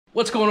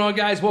What's going on,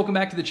 guys? Welcome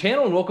back to the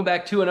channel and welcome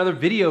back to another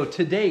video.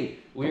 Today,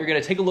 we are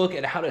gonna take a look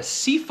at how to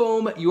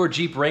seafoam your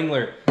Jeep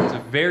Wrangler. It's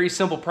a very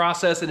simple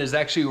process and is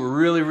actually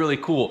really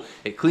cool.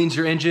 It cleans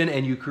your engine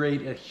and you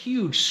create a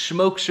huge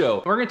smoke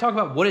show. We're gonna talk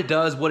about what it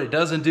does, what it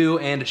doesn't do,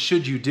 and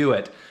should you do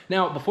it.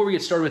 Now, before we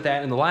get started with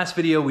that, in the last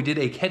video, we did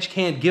a catch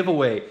can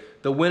giveaway.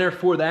 The winner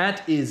for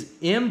that is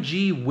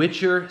MG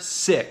Witcher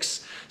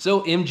 6.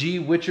 So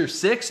MG Witcher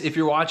 6, if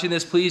you're watching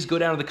this, please go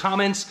down to the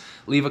comments,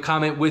 leave a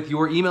comment with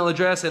your email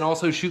address, and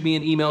also shoot me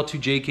an email to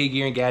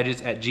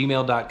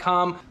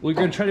jkgearandgadgets@gmail.com. We're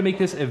gonna try to make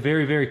this a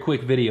very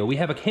quick video. We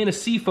have a can of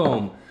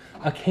Seafoam,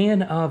 a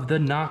can of the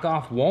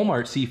knockoff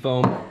Walmart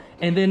Seafoam,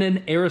 and then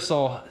an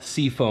aerosol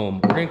Seafoam.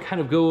 We're gonna kind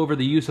of go over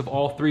the use of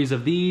all three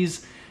of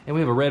these, and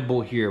we have a Red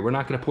Bull here. We're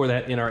not gonna pour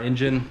that in our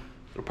engine.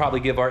 It'll probably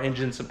give our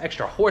engine some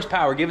extra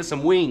horsepower, give it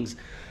some wings.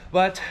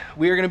 But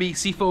we are gonna be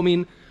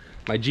seafoaming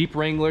my Jeep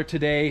Wrangler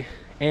today,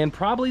 and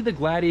probably the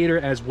Gladiator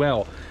as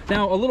well.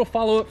 Now, a little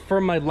follow-up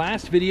from my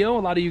last video.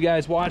 A lot of you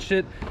guys watched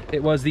it.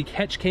 It was the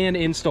catch can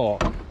install.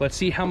 Let's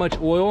see how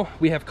much oil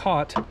we have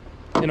caught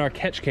in our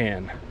catch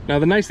can. Now,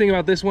 the nice thing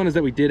about this one is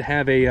that we did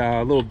have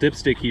a little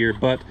dipstick here,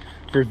 but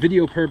for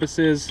video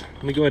purposes,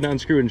 let me go ahead and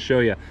unscrew it and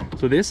show you.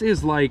 So this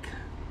is like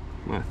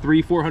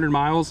 300-400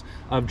 miles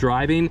of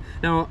driving.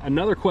 Now,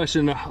 another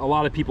question a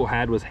lot of people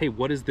had was, hey,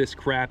 what is this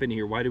crap in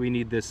here? Why do we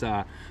need this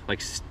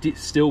like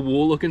steel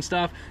wool looking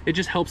stuff? It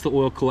just helps the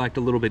oil collect a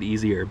little bit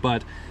easier.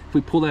 But if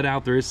we pull that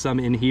out, there is some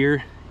in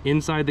here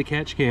inside the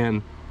catch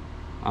can.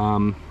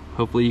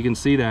 Hopefully you can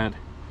see that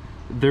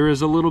there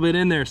is a little bit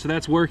in there, so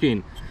that's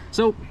working.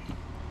 So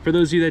for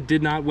those of you that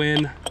did not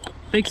win,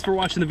 thanks for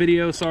watching the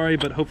video. Sorry,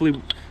 but hopefully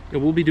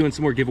we'll be doing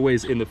some more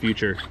giveaways in the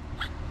future.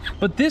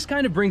 But this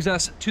kind of brings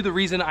us to the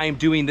reason I am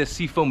doing this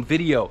seafoam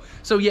video.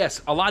 So yes,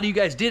 a lot of you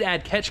guys did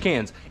add catch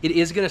cans. It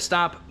is gonna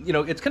stop,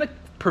 it's gonna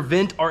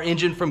prevent our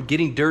engine from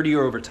getting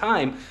dirtier over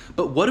time.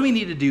 But what do we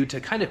need to do to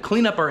kind of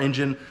clean up our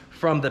engine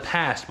from the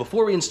past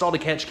before we install the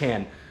catch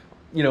can?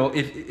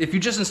 If you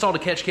just installed a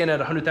catch can at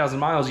 100,000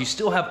 miles, you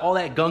still have all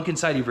that gunk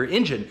inside of your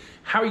engine.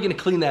 How are you gonna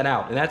clean that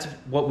out? And that's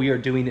what we are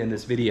doing in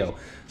this video.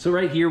 So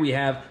right here we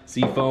have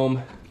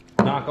Seafoam,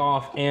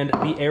 knockoff, and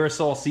the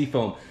aerosol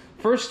Seafoam.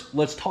 First,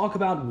 let's talk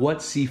about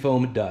what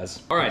Seafoam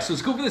does. All right, so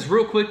let's go over this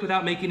real quick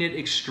without making it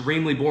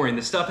extremely boring.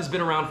 This stuff has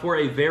been around for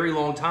a very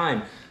long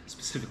time,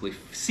 specifically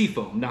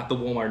Seafoam, not the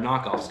Walmart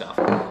knockoff stuff.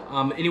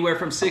 Anywhere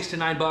from $6 to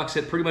 $9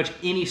 at pretty much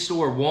any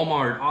store,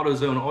 Walmart,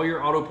 AutoZone, all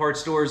your auto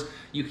parts stores,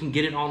 you can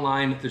get it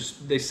online.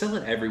 They sell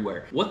it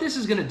everywhere. What this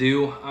is gonna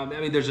do,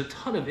 there's a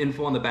ton of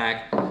info on the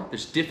back.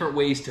 There's different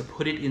ways to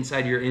put it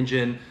inside your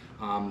engine.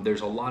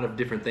 There's a lot of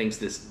different things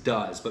this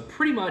does, but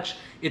pretty much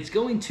it's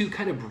going to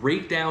kind of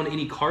break down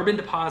any carbon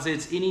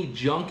deposits, any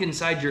junk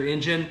inside your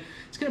engine.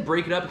 It's gonna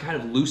break it up and kind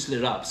of loosen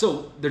it up.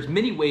 So there's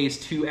many ways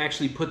to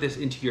actually put this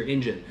into your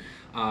engine.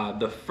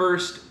 The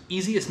first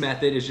easiest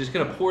method is just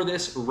gonna pour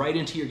this right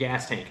into your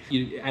gas tank.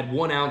 You add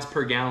 1 ounce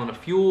per gallon of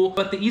fuel,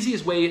 but the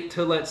easiest way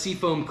to let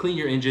Seafoam clean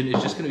your engine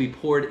is just gonna be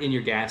poured in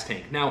your gas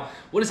tank. Now,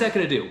 what is that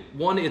gonna do?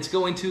 One, it's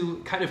going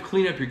to kind of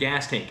clean up your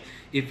gas tank.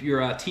 If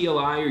your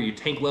TLI or your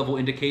tank level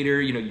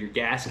indicator, your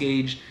gas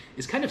gauge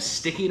is kind of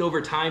sticking over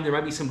time, there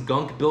might be some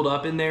gunk build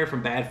up in there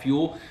from bad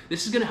fuel.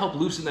 This is gonna help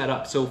loosen that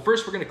up. So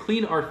first, we're gonna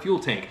clean our fuel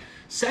tank.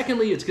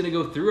 Secondly, it's gonna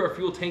go through our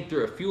fuel tank,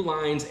 through our fuel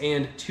lines,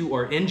 and to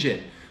our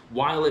engine.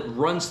 While it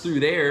runs through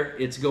there,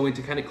 it's going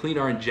to kind of clean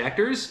our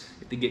injectors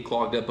if they get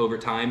clogged up over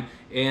time,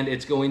 and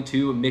it's going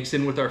to mix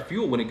in with our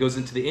fuel when it goes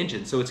into the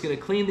engine. So it's gonna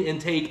clean the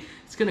intake,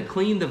 it's gonna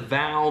clean the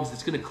valves,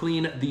 it's gonna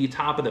clean the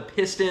top of the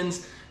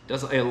pistons,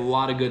 does a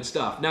lot of good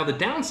stuff. Now, the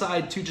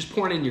downside to just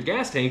pouring in your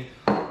gas tank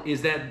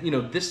is that,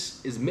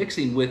 this is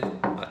mixing with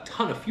a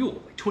ton of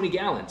fuel, like 20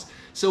 gallons.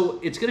 So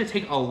it's gonna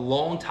take a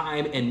long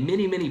time and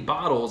many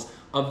bottles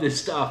of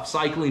this stuff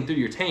cycling through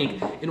your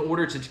tank in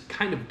order to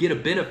kind of get a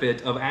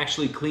benefit of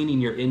actually cleaning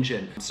your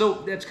engine.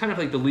 So that's kind of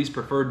like the least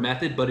preferred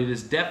method, but it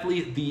is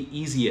definitely the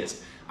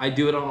easiest. I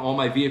do it on all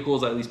my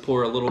vehicles. I at least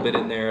pour a little bit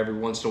in there every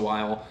once in a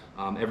while,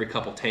 every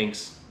couple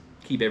tanks.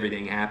 Keep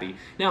everything happy.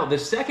 Now, the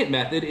second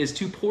method is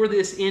to pour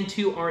this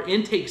into our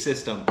intake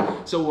system.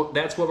 So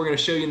that's what we're gonna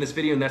show you in this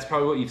video, and that's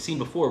probably what you've seen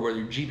before, where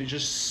your Jeep is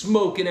just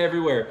smoking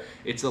everywhere.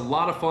 It's a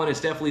lot of fun. It's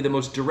definitely the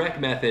most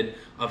direct method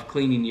of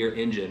cleaning your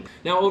engine.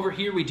 Now, over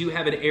here, we do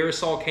have an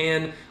aerosol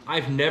can.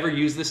 I've never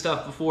used this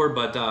stuff before,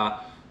 but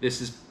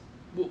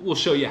we'll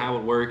show you how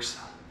it works.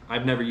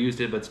 I've never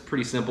used it, but it's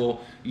pretty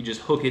simple. You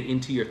just hook it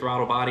into your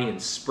throttle body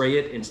and spray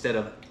it instead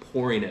of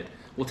pouring it.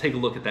 We'll take a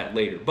look at that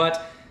later.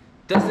 But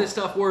does this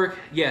stuff work?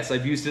 Yes,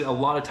 I've used it a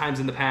lot of times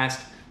in the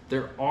past.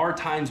 There are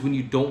times when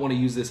you don't want to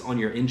use this on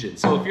your engine.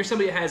 So if you're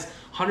somebody that has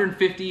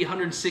 150,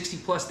 160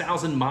 plus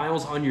thousand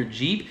miles on your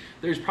Jeep,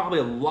 there's probably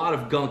a lot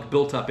of gunk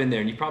built up in there.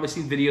 And you've probably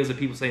seen videos of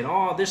people saying,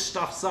 oh, this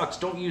stuff sucks,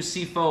 don't use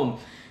Seafoam.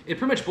 It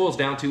pretty much boils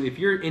down to, if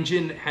your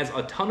engine has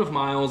a ton of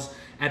miles,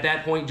 at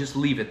that point, just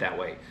leave it that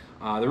way.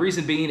 The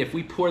reason being, if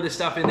we pour this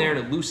stuff in there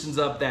and it loosens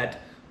up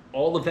that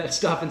all of that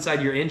stuff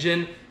inside your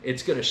engine.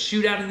 It's gonna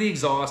shoot out of the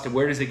exhaust, and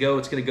where does it go?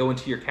 It's gonna go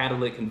into your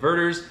catalytic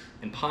converters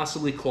and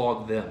possibly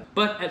clog them.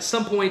 But at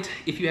some point,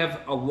 if you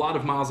have a lot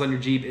of miles on your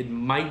Jeep, it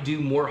might do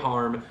more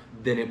harm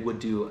than it would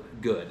do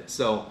good.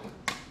 So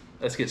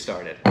let's get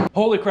started.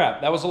 Holy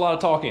crap, that was a lot of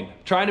talking.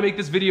 Trying to make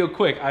this video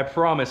quick, I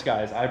promise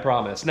guys, I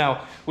promise.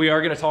 Now, we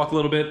are gonna talk a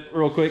little bit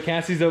real quick.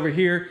 Cassie's over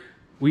here.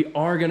 We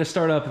are gonna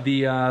start up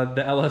the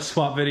LS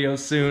swap videos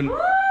soon. Woo!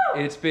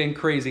 It's been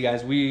crazy,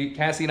 guys.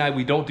 Cassie and I,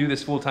 we don't do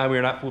this full time. We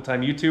are not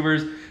full-time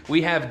YouTubers.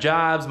 We have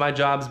jobs. My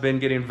job's been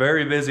getting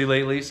very busy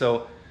lately,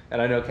 so,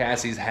 and I know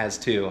Cassie's has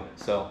too.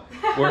 So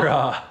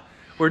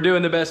we're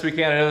doing the best we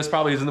can. I know this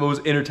probably isn't the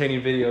most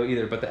entertaining video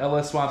either, but the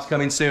LS swap's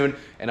coming soon,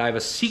 and I have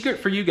a secret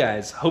for you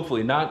guys.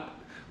 Hopefully not,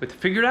 but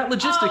figured out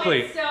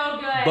logistically. Oh, it's so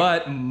good.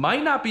 But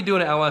might not be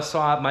doing an LS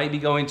swap, might be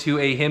going to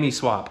a Hemi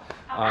swap.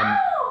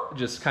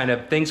 Just kind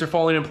of, things are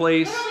falling in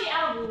place. Literally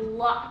out of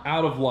luck.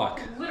 Out of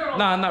luck. Literally.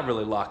 Nah, not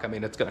really luck. I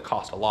mean, it's gonna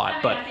cost a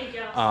lot, I think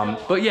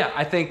but yeah,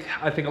 I think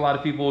a lot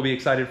of people will be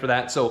excited for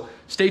that. So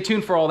stay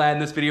tuned for all that. In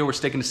this video, we're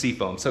sticking to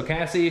Seafoam. So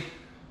Cassie,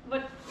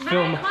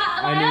 film.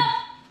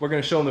 We're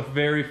gonna show them the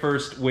very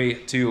first way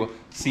to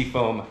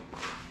Seafoam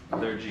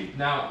their Jeep.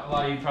 Now, a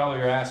lot of you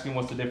probably are asking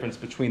what's the difference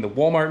between the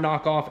Walmart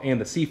knockoff and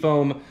the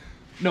Seafoam.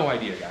 No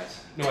idea,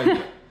 guys. No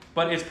idea.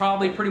 But it's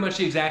probably pretty much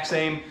the exact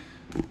same.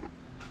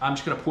 I'm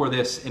just gonna pour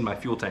this in my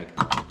fuel tank.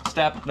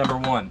 Step number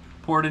 1,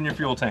 pour it in your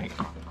fuel tank.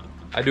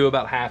 I do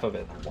about half of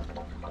it.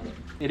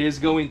 It is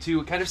going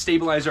to kind of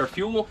stabilize our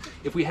fuel.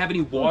 If we have any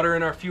water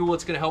in our fuel,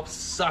 it's gonna help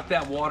suck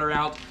that water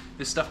out.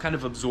 This stuff kind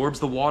of absorbs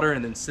the water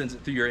and then sends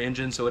it through your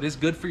engine, so it is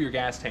good for your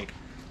gas tank.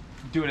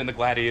 Do it in the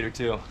Gladiator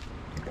too.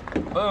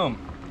 Boom.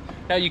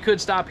 Now you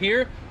could stop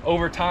here.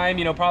 Over time,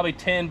 you know, probably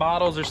 10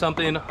 bottles or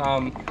something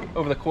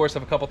over the course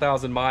of a couple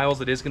thousand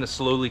miles, it is gonna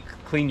slowly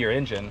clean your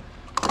engine.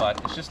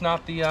 But it's just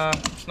not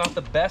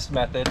the best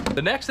method.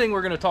 The next thing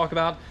we're gonna talk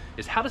about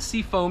is how to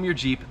Seafoam your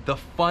Jeep the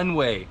fun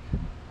way.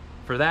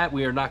 For that,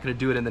 we are not gonna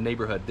do it in the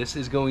neighborhood. This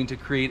is going to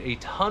create a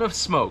ton of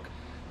smoke.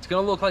 It's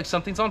gonna look like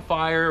something's on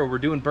fire or we're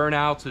doing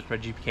burnouts, which my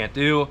Jeep can't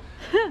do.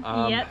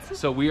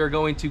 So we are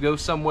going to go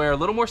somewhere a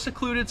little more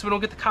secluded so we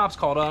don't get the cops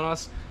called on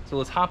us. So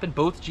let's hop in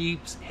both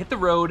Jeeps, hit the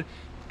road,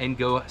 and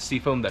go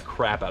Seafoam the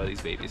crap out of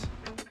these babies.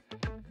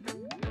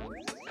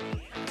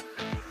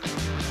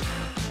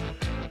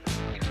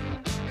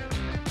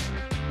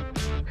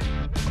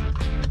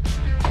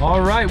 All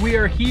right, we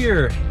are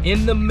here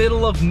in the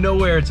middle of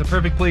nowhere. It's a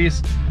perfect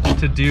place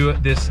to do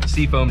this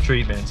Seafoam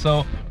treatment.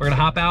 So we're gonna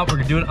hop out, we're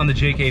gonna do it on the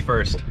JK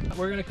first.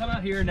 We're gonna come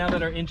out here now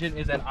that our engine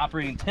is at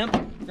operating temp.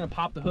 We're gonna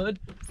pop the hood.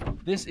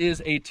 This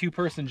is a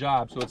 2-person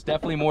job, so it's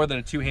definitely more than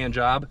a 2-hand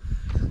job.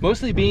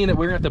 Mostly being that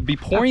we're gonna have to be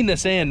pouring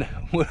this in.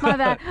 My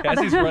bad.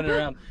 Cassie's running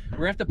around. We're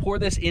gonna have to pour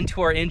this into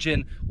our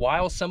engine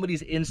while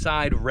somebody's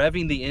inside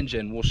revving the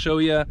engine. We'll show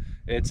you,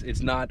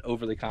 it's not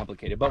overly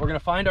complicated, but we're gonna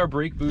find our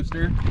brake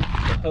booster,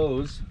 the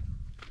hose,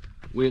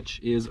 which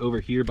is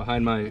over here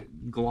behind my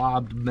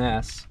globbed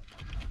mess,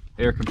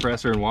 air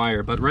compressor and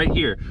wire. But right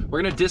here,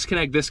 we're gonna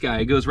disconnect this guy.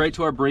 It goes right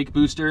to our brake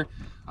booster,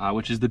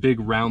 which is the big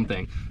round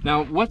thing.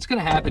 Now, what's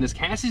gonna happen is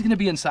Cassie's gonna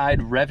be inside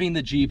revving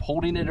the Jeep,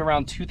 holding it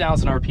around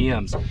 2,000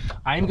 RPMs.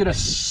 I'm gonna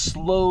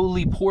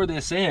slowly pour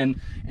this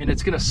in, and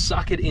it's gonna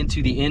suck it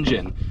into the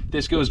engine.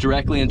 This goes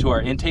directly into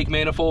our intake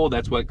manifold.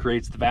 That's what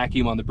creates the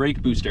vacuum on the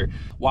brake booster.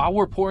 While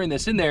we're pouring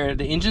this in there,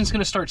 the engine's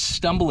gonna start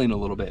stumbling a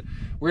little bit.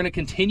 We're gonna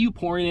continue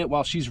pouring it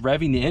while she's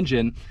revving the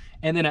engine,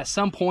 and then at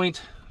some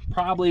point,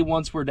 probably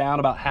once we're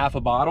down about half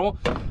a bottle,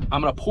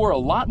 I'm gonna pour a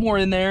lot more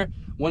in there.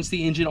 Once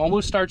the engine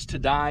almost starts to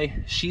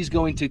die, she's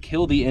going to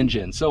kill the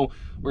engine. So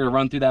we're gonna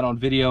run through that on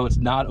video. It's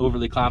not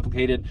overly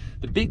complicated.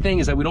 The big thing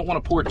is that we don't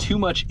wanna pour too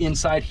much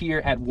inside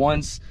here at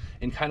once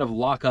and kind of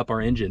lock up our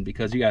engine,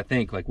 because you gotta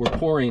think, like, we're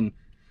pouring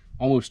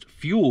almost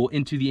fuel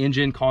into the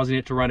engine, causing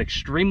it to run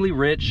extremely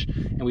rich,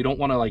 and we don't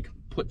wanna like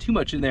put too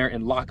much in there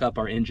and lock up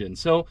our engine.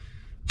 So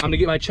I'm gonna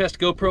get my chest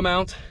GoPro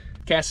mount.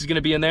 Cassie's gonna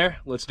be in there.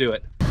 Let's do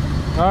it.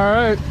 All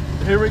right,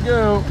 here we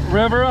go.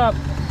 Rev her up.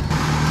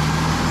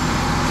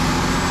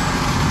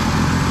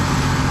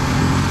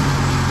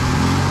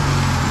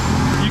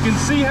 You can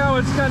see how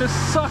it's kind of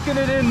sucking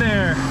it in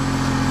there.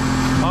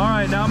 All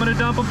right, now I'm gonna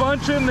dump a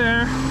bunch in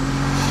there.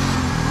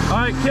 All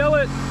right, kill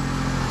it.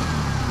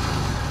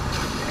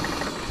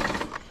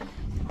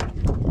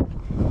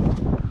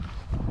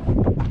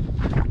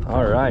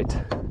 All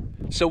right.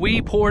 So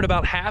we poured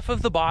about half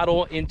of the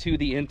bottle into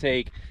the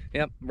intake.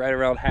 Yep, right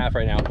around half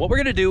right now. What we're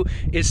gonna do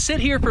is sit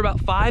here for about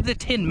 5 to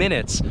 10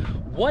 minutes.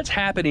 What's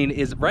happening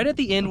is right at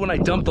the end when I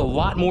dumped a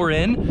lot more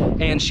in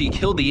and she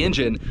killed the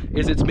engine,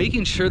 is it's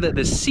making sure that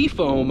the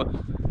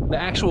Seafoam, the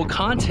actual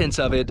contents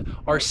of it,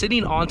 are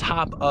sitting on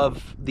top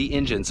of the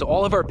engine. So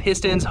all of our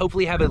pistons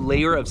hopefully have a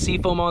layer of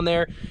Seafoam on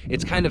there.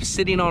 It's kind of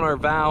sitting on our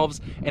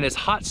valves, and it's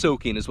hot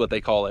soaking is what they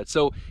call it.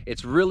 So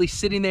it's really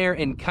sitting there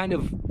and kind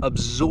of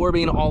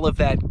absorbing all of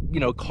that you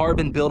know,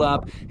 carbon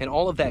buildup and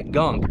all of that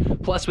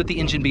gunk. Plus with the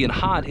engine being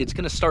hot, it's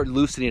gonna start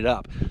loosening it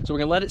up. So we're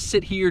gonna let it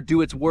sit here,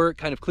 do its work,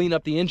 kind of clean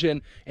up the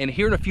engine. And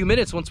here in a few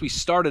minutes, once we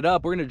start it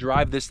up, we're gonna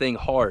drive this thing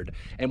hard.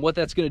 And what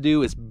that's gonna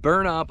do is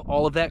burn up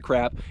all of that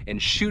crap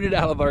and shoot it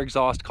out of our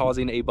exhaust,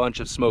 causing a bunch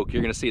of smoke.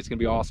 You're gonna see it's gonna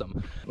be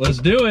awesome. Let's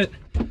do it.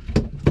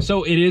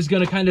 So it is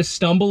gonna kind of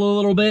stumble a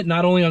little bit,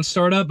 not only on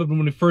startup, but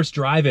when we first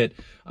drive it,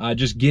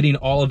 just getting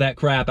all of that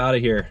crap out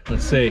of here.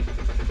 Let's see.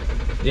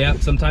 Yeah,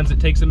 sometimes it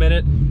takes a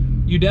minute.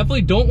 You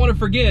definitely don't want to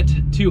forget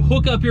to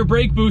hook up your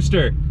brake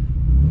booster.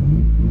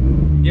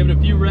 Give it a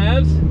few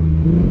revs.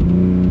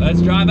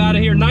 Let's drive out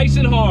of here nice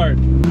and hard.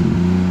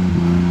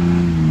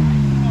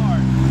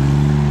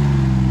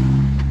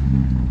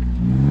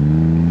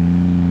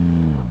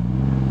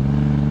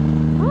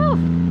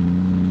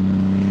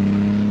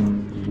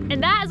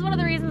 And that is one of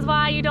the reasons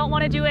why you don't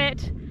want to do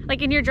it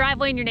like in your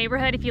driveway in your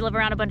neighborhood if you live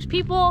around a bunch of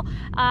people.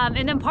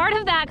 And then part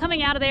of that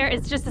coming out of there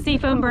is just the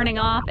seafoam burning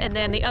off, and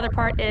then the other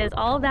part is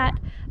all of that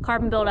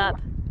carbon buildup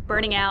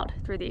burning out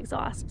through the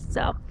exhaust.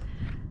 So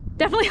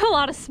definitely a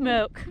lot of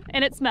smoke,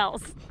 and it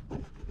smells.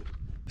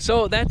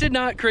 So that did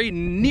not create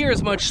near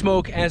as much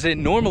smoke as it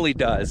normally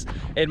does.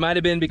 It might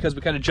have been because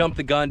we kind of jumped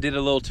the gun, did it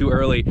a little too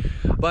early.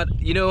 But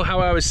you know how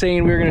I was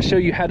saying we were gonna show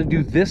you how to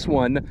do this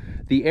one,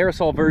 the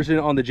aerosol version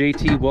on the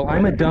JT? Well,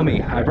 I'm a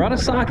dummy. I brought a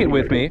socket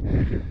with me.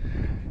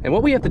 And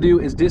what we have to do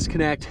is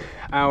disconnect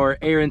our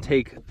air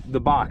intake, the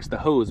box, the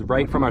hose,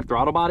 right from our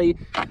throttle body.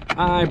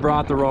 I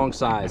brought the wrong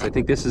size. I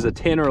think this is a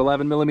 10 or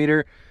 11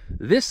 millimeter.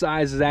 This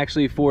size is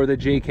actually for the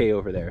JK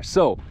over there.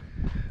 So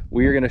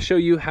we are gonna show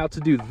you how to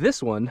do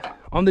this one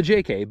on the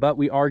JK, but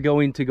we are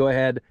going to go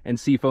ahead and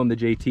seafoam the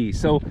JT.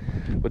 So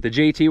with the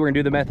JT, we're gonna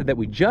do the method that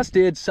we just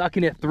did,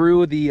 sucking it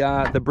through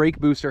the brake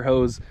booster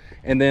hose.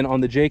 And then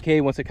on the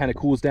JK, once it kind of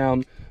cools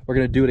down, we're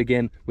gonna do it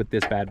again with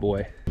this bad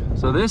boy.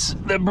 So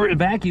the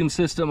vacuum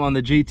system on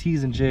the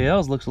JTs and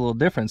JLs looks a little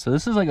different. So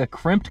this is like a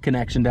crimped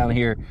connection down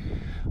here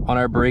on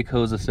our brake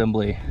hose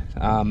assembly.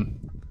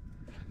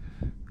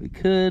 We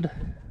could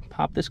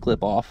pop this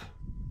clip off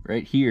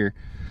right here.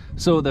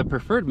 So the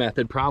preferred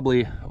method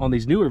probably on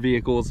these newer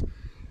vehicles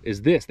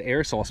is this, the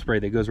aerosol spray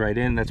that goes right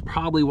in. That's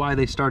probably why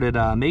they started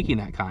making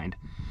that kind.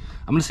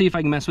 I'm gonna see if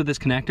I can mess with this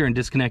connector and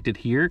disconnect it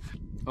here.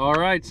 All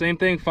right, same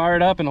thing, fire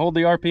it up and hold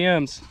the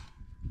RPMs.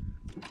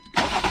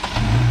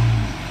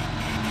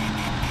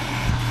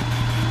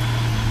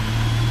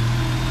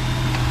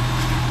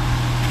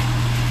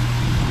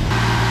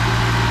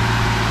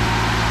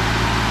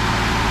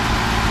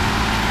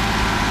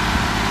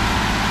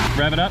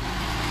 Rev it up.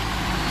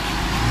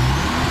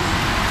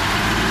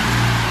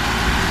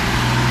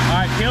 All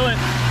right, kill it.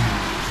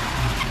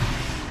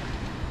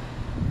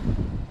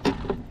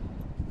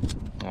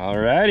 All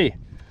righty.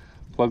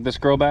 Plug this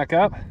girl back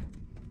up.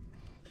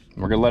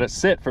 We're gonna let it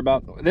sit for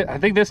about, I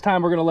think this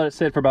time we're gonna let it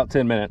sit for about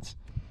 10 minutes.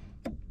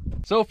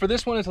 So for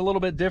this one, it's a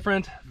little bit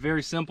different.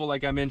 Very simple,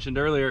 like I mentioned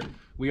earlier.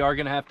 We are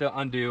gonna have to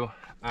undo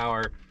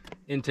our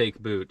intake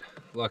boot.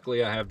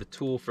 Luckily, I have the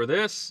tool for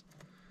this,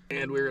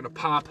 and we're gonna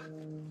pop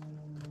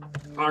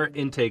our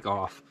intake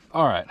off.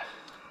 All right,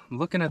 I'm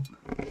looking at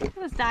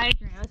This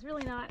diagram is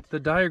really not. the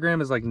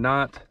diagram. Is like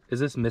not, is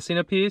this missing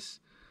a piece?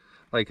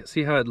 Like,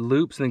 see how it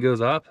loops and then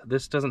goes up?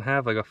 This doesn't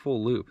have like a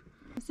full loop.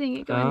 I'm seeing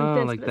it going like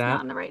this, like but that? it's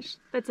not in the right.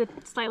 That's a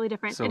slightly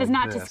different. So it is like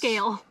not to this.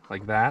 scale.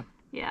 Like that?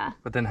 Yeah.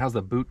 But then how's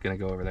the boot gonna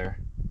go over there?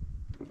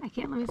 I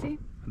can't. Let me see.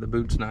 The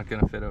boot's not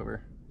gonna fit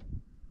over.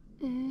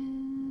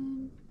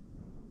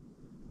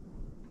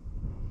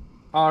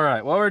 All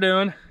right, what we're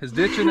doing is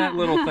ditching that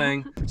little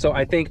thing. So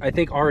I think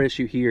our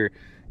issue here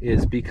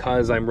is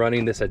because I'm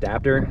running this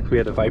adapter. We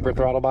have the Viper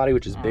throttle body,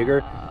 which is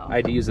bigger. I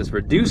had to use this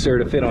reducer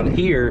to fit on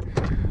here.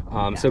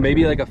 So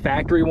maybe like a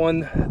factory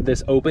one,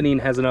 this opening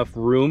has enough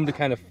room to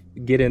kind of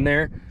get in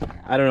there.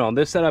 I don't know, on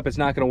this setup, it's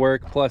not gonna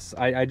work. Plus,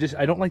 I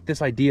don't like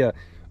this idea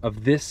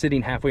of this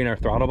sitting halfway in our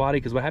throttle body,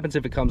 because what happens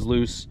if it comes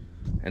loose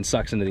and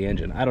sucks into the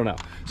engine? I don't know.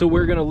 So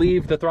we're gonna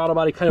leave the throttle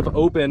body kind of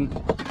open.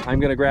 I'm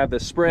gonna grab the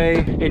spray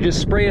and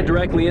just spray it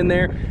directly in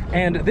there.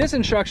 And this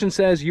instruction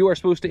says you are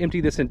supposed to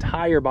empty this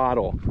entire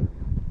bottle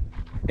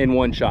in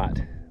one shot,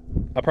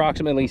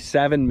 approximately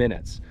 7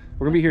 minutes.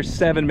 We're gonna be here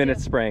 7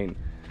 minutes spraying.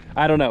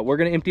 I don't know, we're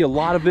gonna empty a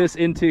lot of this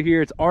into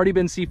here. It's already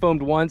been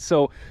seafoamed once,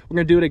 so we're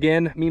gonna do it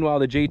again. Meanwhile,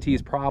 the JT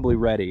is probably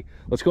ready.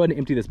 Let's go ahead and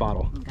empty this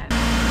bottle. Okay.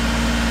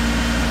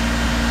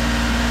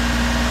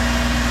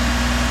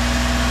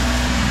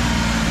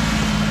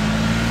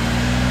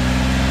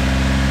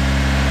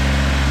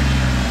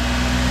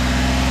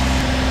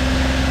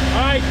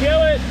 All right,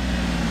 kill it.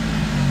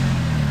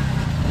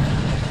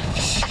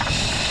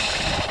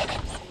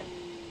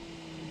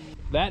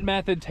 That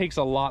method takes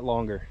a lot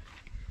longer.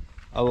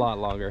 A lot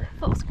longer.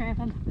 Foot was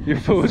cramping. Your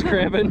foot was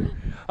cramping?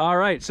 All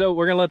right, so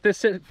we're gonna let this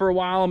sit for a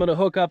while. I'm gonna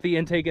hook up the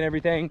intake and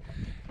everything,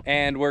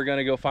 and we're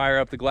gonna go fire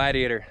up the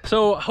Gladiator.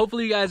 So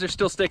hopefully you guys are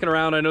still sticking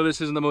around. I know this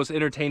isn't the most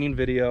entertaining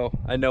video.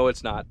 I know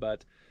it's not,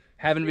 but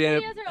Haven't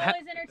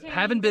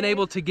been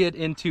able to get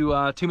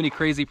into too many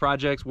crazy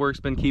projects. Work's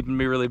been keeping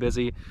me really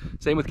busy.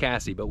 Same with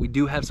Cassie, but we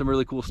do have some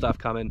really cool stuff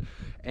coming.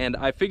 And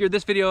I figured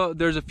this video,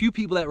 there's a few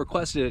people that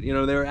requested it. You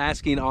know, they were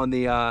asking on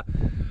the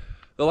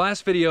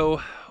last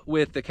video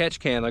with the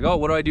catch can, like, oh,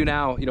 what do I do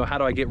now? You know, how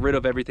do I get rid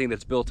of everything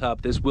that's built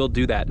up? This will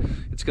do that.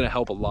 It's gonna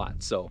help a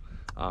lot. So,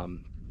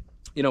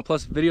 you know,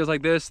 plus videos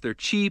like this, they're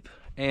cheap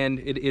and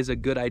it is a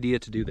good idea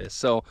to do this.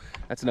 So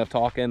that's enough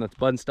talking. Let's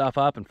button stuff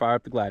up and fire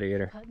up the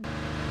Gladiator.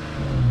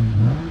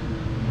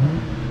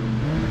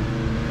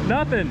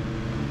 Nothing.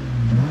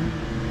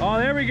 Oh,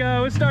 there we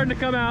go. It's starting to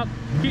come out.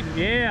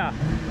 Yeah.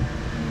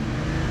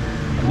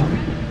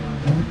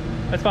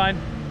 That's fine.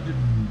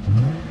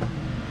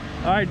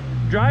 All right,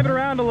 drive it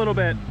around a little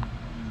bit.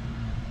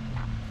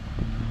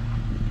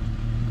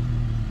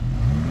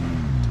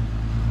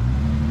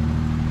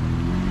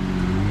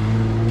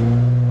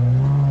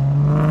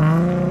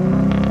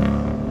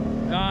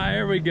 Ah,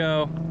 there we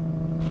go.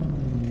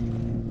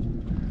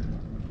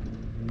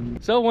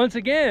 So once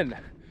again,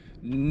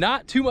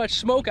 not too much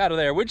smoke out of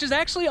there, which is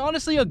actually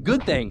honestly a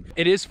good thing.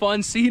 It is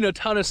fun seeing a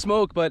ton of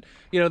smoke, but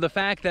you know, the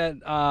fact that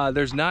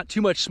there's not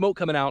too much smoke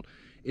coming out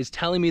is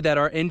telling me that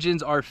our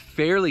engines are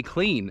fairly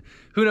clean.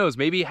 Who knows,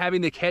 maybe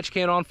having the catch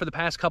can on for the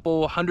past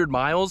couple 100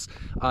 miles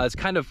is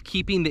kind of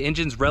keeping the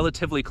engines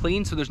relatively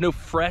clean, so there's no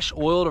fresh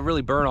oil to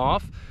really burn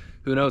off.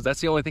 Who knows, that's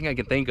the only thing I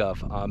can think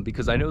of,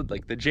 because I know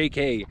like the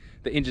JK,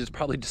 the engine's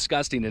probably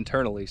disgusting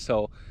internally,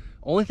 so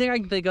only thing I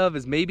can think of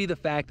is maybe the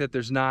fact that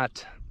there's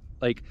not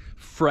like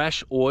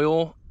fresh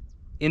oil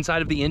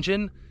inside of the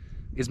engine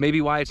is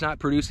maybe why it's not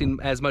producing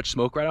as much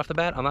smoke right off the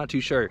bat. I'm not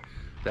too sure.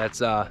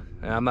 That's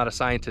I'm not a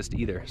scientist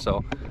either,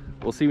 so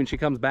we'll see when she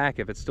comes back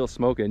if it's still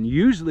smoking.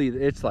 Usually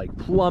it's like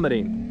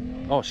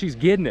plummeting. Oh, she's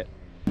getting it.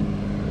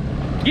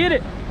 Get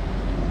it.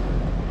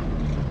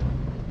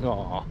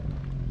 Aw.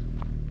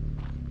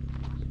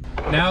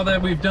 Now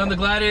that we've done the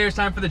Gladiator, it's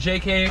time for the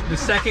JK, the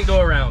second go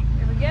around.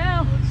 Here we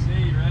go. Let's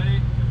see,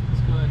 ready?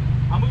 That's good.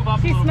 I'll move up.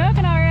 She's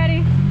smoking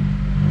already.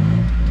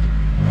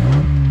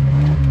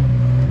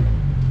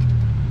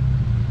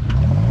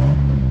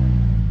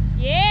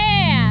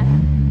 Yeah.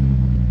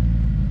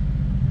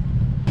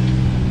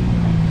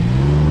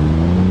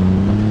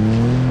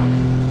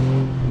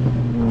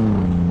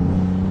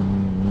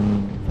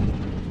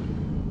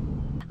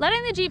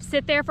 Letting the Jeep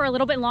sit there for a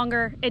little bit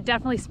longer, it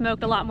definitely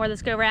smoked a lot more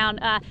this go round.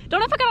 Don't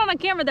know if I got it on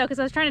camera though, because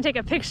I was trying to take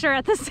a picture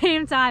at the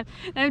same time.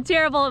 I'm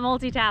terrible at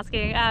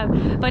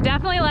multitasking, but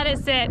definitely let it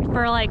sit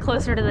for like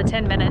closer to the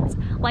 10 minutes.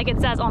 Like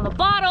it says on the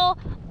bottle,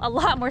 a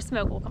lot more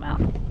smoke will come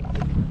out.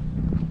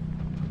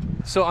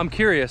 So I'm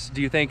curious,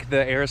 do you think the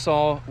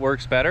aerosol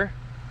works better?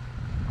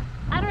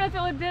 I don't know if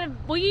it would be,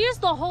 will you use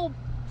the whole,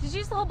 did you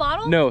use the whole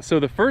bottle? No,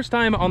 so the first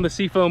time on the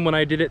Seafoam when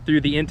I did it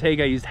through the intake,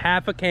 I used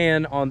half a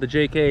can on the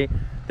JK,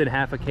 then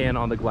half a can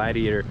on the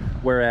Gladiator,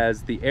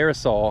 whereas the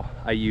aerosol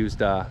I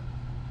used,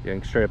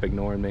 you're straight up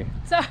ignoring me.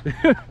 Sorry.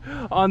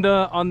 on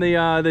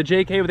the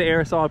JK with the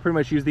aerosol, I pretty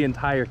much used the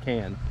entire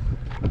can.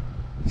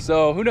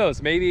 So who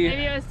knows, maybe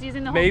it was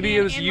using the whole can,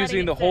 it was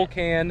using the whole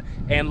can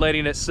and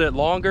letting it sit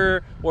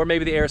longer, or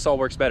maybe the aerosol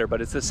works better,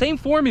 but it's the same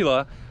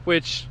formula,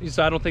 which,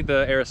 so I don't think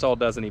the aerosol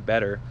does any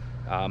better.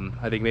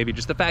 I think maybe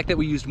just the fact that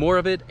we used more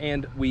of it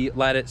and we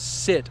let it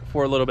sit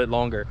for a little bit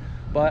longer.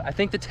 But I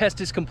think the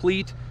test is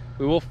complete.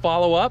 We will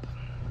follow up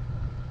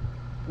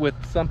with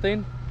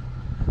something.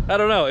 I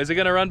don't know, is it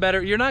gonna run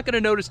better? You're not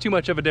gonna notice too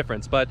much of a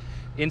difference, but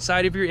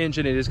inside of your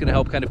engine, it is gonna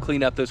help kind of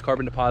clean up those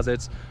carbon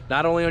deposits,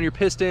 not only on your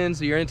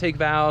pistons, your intake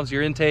valves,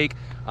 your intake,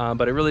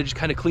 but it really just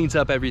kind of cleans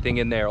up everything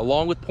in there.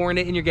 Along with pouring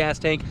it in your gas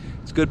tank,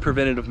 it's good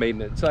preventative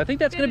maintenance. So I think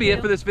that's gonna be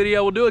it for this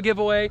video. We'll do a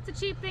giveaway. It's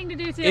a cheap thing to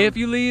do too. If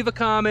you leave a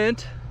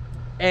comment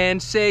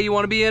and say you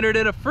wanna be entered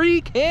in a free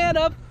can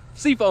of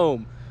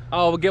Seafoam,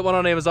 I'll get one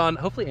on Amazon.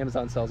 Hopefully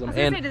Amazon sells them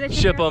and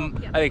ship them.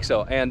 Yeah. I think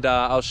so. And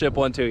I'll ship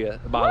one to you.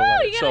 A bottle of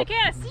it. So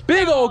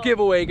big old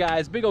giveaway,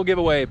 guys. Big old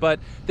giveaway. But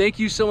thank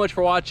you so much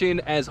for watching.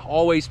 As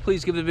always,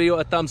 please give the video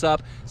a thumbs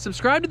up.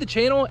 Subscribe to the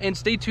channel and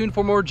stay tuned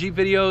for more Jeep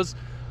videos.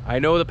 I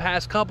know the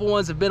past couple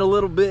ones have been a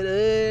little bit,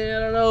 I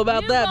don't know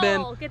about that,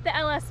 Ben. Get the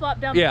LS swap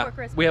done before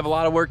Christmas. We have a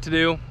lot of work to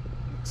do.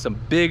 Some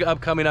big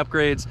upcoming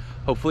upgrades.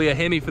 Hopefully a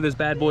Hemi for this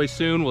bad boy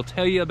soon. We'll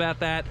tell you about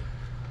that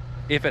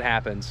if it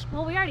happens.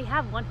 Well, we already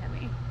have one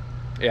Hemi.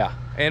 Yeah,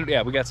 and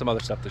yeah, we got some other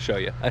stuff to show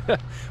you.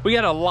 We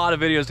got a lot of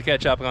videos to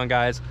catch up on,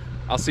 guys.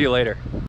 I'll see you later.